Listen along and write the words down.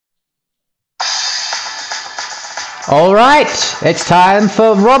Alright, it's time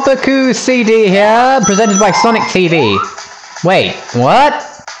for Roboku CD here, presented by Sonic TV. Wait, what?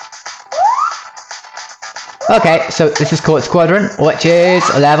 Okay, so this is Quartz Quadrant, which is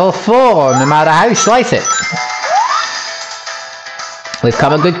level 4, no matter how you slice it. We've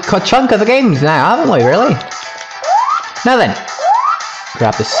come a good chunk of the games now, haven't we, really? Now then,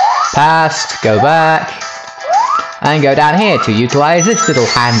 grab this past, go back, and go down here to utilize this little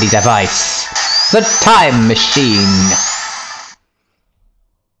handy device. The time machine.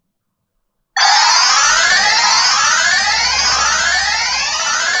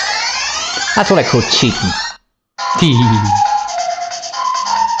 That's what I call cheating.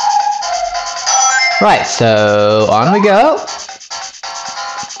 Right, so on we go.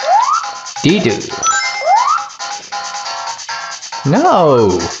 Dee-doo.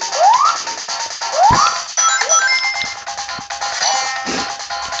 No.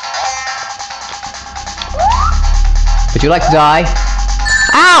 Would you like to die?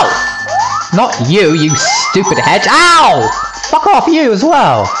 Ow! Not you, you stupid hedge. Ow! Fuck off you as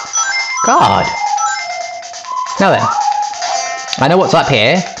well. God. Now then. I know what's up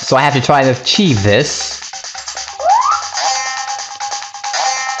here, so I have to try and achieve this.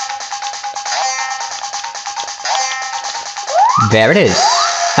 There it is.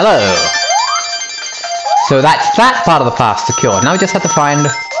 Hello. So that's that part of the path secured. Now we just have to find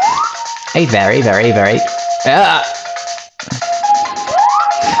a very...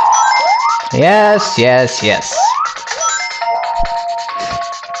 Yes.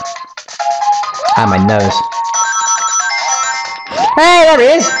 Ah, my nose. Hey, there he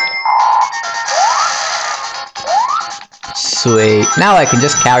is! Sweet. Now I can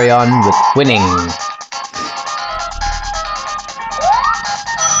just carry on with winning.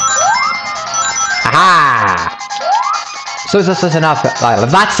 Aha! So this is enough.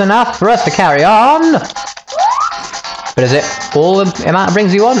 That's enough for us to carry on. But is it all the amount of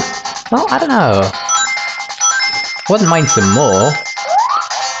rings you want? Well, I don't know. Wouldn't mind some more.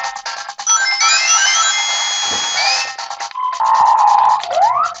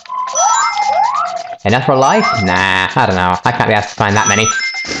 Enough for life? Nah, I don't know. I can't be asked to find that many.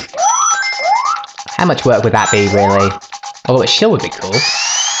 How much work would that be, really? Although a shield would be cool.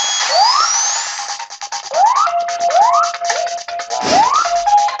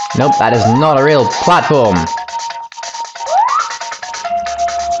 Nope, that is not a real platform.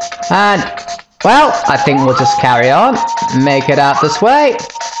 And, well, I think we'll just carry on. Make it out this way.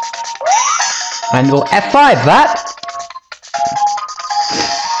 And we'll F5 that.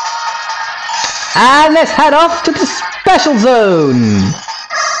 And let's head off to the special zone.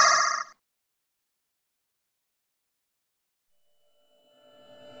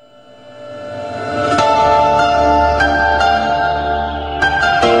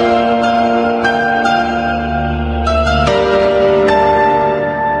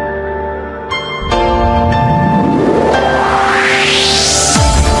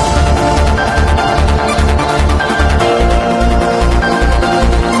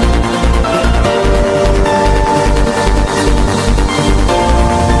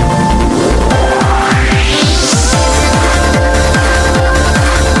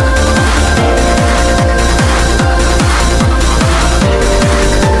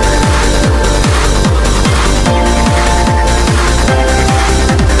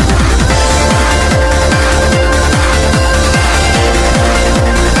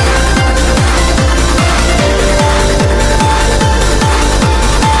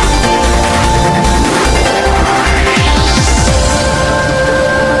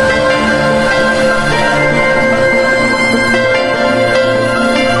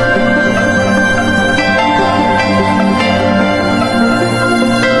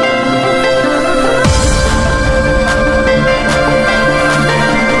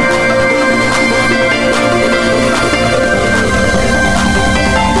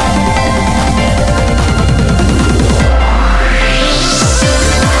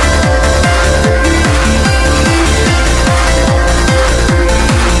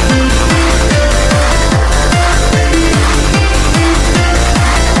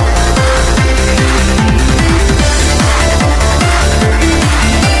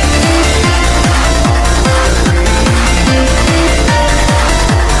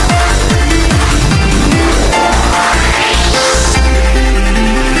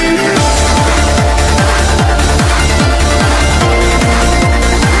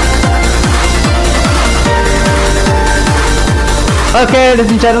 Okay,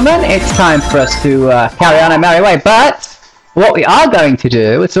 ladies and gentlemen, it's time for us to carry on our merry way, but what we are going to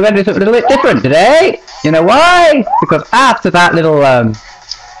do is we're going to do something a little bit different today. You know why? Because after that little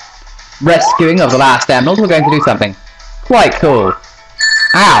rescuing of the last emerald, we're going to do something quite cool.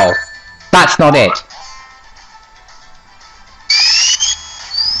 Ow! That's not it.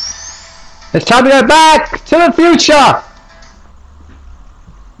 It's time to go back to the future!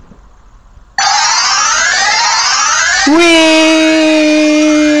 Whee!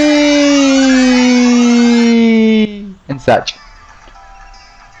 And such.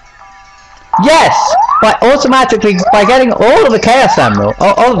 Yes! By getting all of the Chaos Emerald,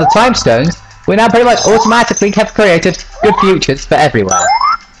 all of the Time Stones, we now pretty much automatically have created good futures for everywhere.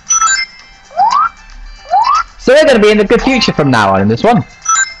 So we're going to be in the good future from now on in this one.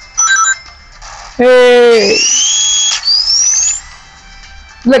 Hey!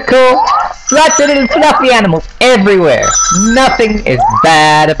 Look cool! Lots of little fluffy animals everywhere! Nothing is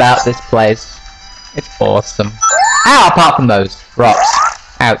bad about this place. It's awesome. Ow! Apart from those rocks.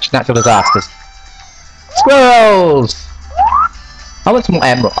 Ouch, natural disasters. Squirrels! I want some more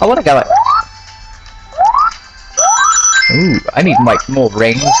emerald. I want to go like... Ooh, I need like more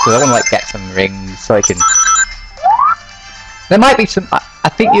rings, because I want to like get some rings so I can... There might be some... I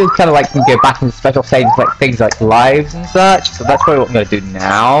think you kind of like can go back into special stages like things like lives and such, so that's probably what I'm going to do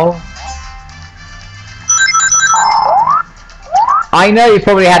now. I know you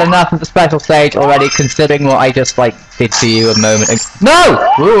probably had enough of the special stage already, considering what I just like did to you a moment ago.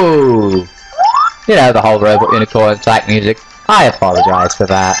 No! Ooh! You know, the whole robot unicorn attack music. I apologise for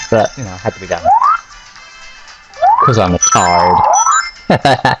that, but, you know, it had to be done. Because I'm a tard.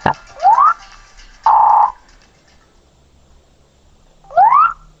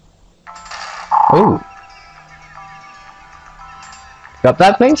 Ooh. Got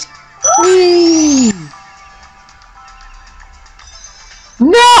that, please? Whee!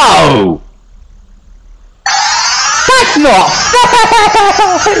 No! That's not fair!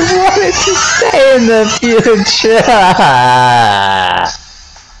 I wanted to stay in the future!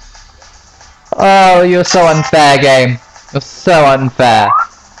 Oh, you're so unfair, game. You're so unfair.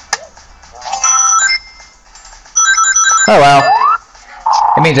 Oh well.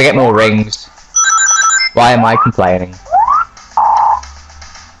 It means I get more rings. Why am I complaining?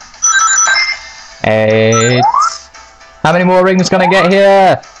 Eight. How many more rings can I get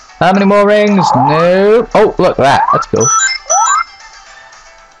here? How many more rings? No. Oh, look at that. That's cool.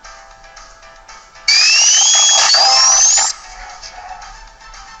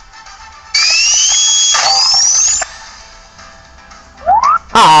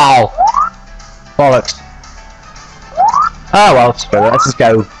 Ow! Bollocks. Oh well, screw it. Let's just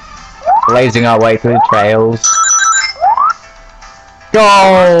go blazing our way through the trails.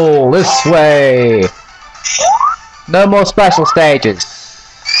 Go! This way! No more special stages.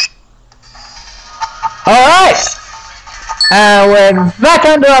 Alright! We're back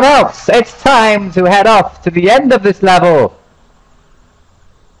under our belts. It's time to head off to the end of this level.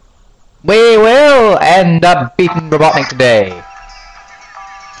 We will end up beating Robotnik today.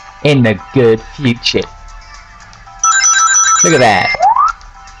 In the good future. Look at that.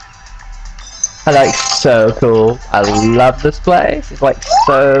 I like so cool. I love this place. It's like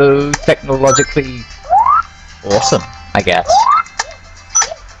so technologically awesome, I guess.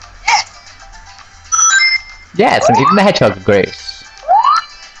 Yes, and even the hedgehog agrees.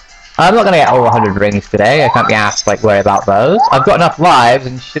 I'm not gonna get all 100 rings today. I can't be asked like worry about those. I've got enough lives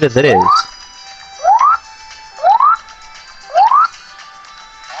and shit as it is.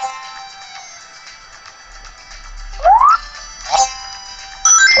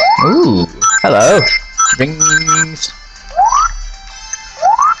 Ooh, hello. Rings.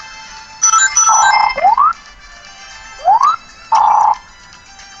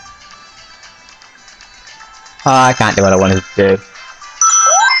 Oh, I can't do what I wanted to do.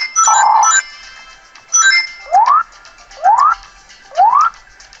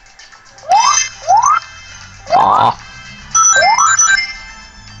 Aww.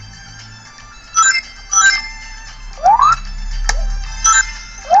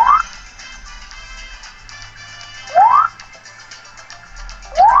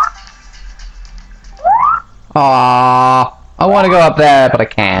 Aww. I want to go up there, but I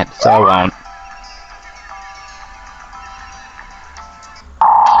can't, so I won't.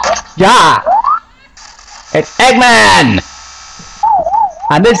 Yeah! It's Eggman!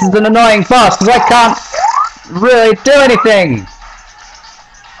 And this is an annoying boss because I can't really do anything!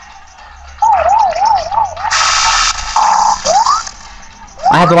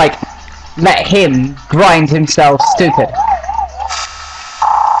 I have to like let him grind himself stupid.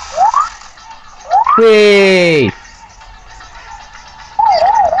 Whee!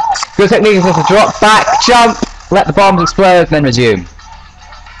 Good technique is just to drop back, jump, let the bombs explode, and then resume.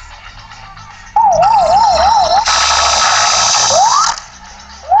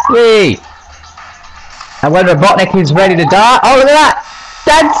 Whee! And when Robotnik is ready to die, oh look at that!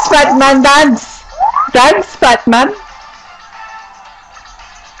 Dance, fat man, dance! Dance, fat man!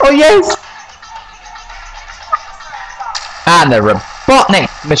 Oh yes! And the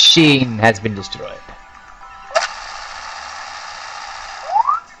Robotnik machine has been destroyed.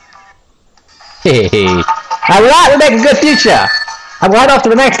 Hehehe. And with that, we'll make a good future! And we'll head off to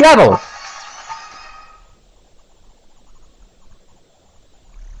the next level!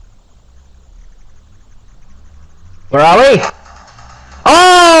 Where are we?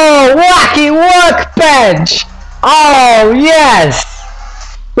 Oh! Wacky workbench! Oh, yes!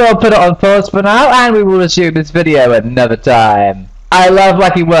 We'll put it on pause for now, and we will resume this video another time. I love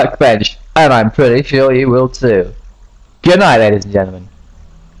Wacky Workbench, and I'm pretty sure you will too. Good night, ladies and gentlemen.